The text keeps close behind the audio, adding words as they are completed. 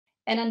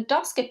An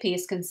endoscopy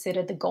is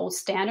considered the gold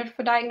standard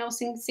for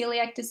diagnosing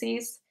celiac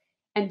disease.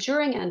 And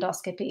during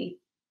endoscopy,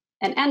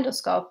 an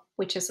endoscope,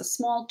 which is a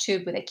small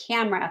tube with a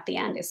camera at the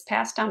end, is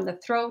passed down the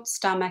throat,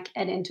 stomach,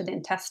 and into the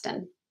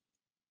intestine.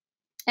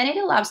 And it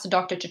allows the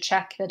doctor to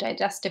check the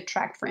digestive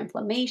tract for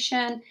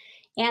inflammation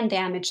and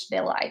damaged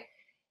villi.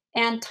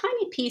 And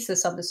tiny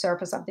pieces of the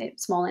surface of the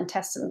small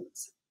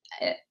intestines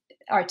uh,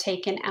 are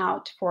taken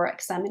out for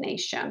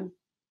examination,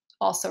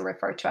 also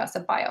referred to as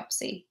a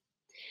biopsy.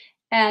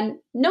 And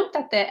note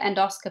that the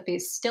endoscopy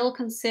is still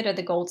considered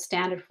the gold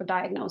standard for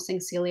diagnosing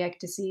celiac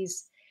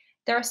disease.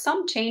 There are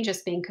some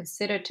changes being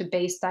considered to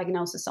base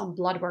diagnosis on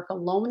blood work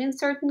alone in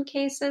certain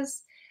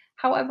cases.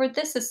 However,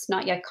 this is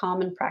not yet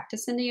common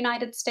practice in the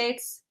United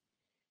States.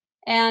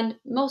 And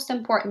most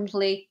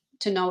importantly,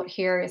 to note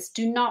here is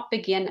do not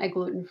begin a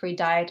gluten free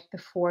diet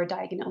before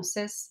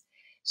diagnosis.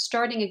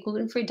 Starting a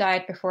gluten free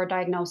diet before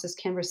diagnosis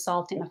can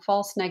result in a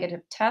false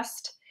negative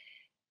test.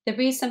 The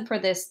reason for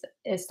this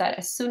is that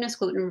as soon as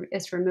gluten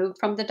is removed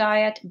from the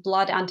diet,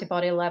 blood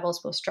antibody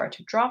levels will start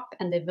to drop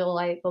and the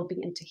villi will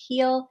begin to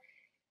heal.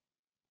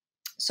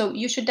 So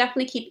you should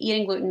definitely keep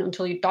eating gluten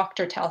until your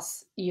doctor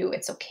tells you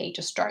it's okay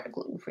to start a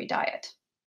gluten free diet.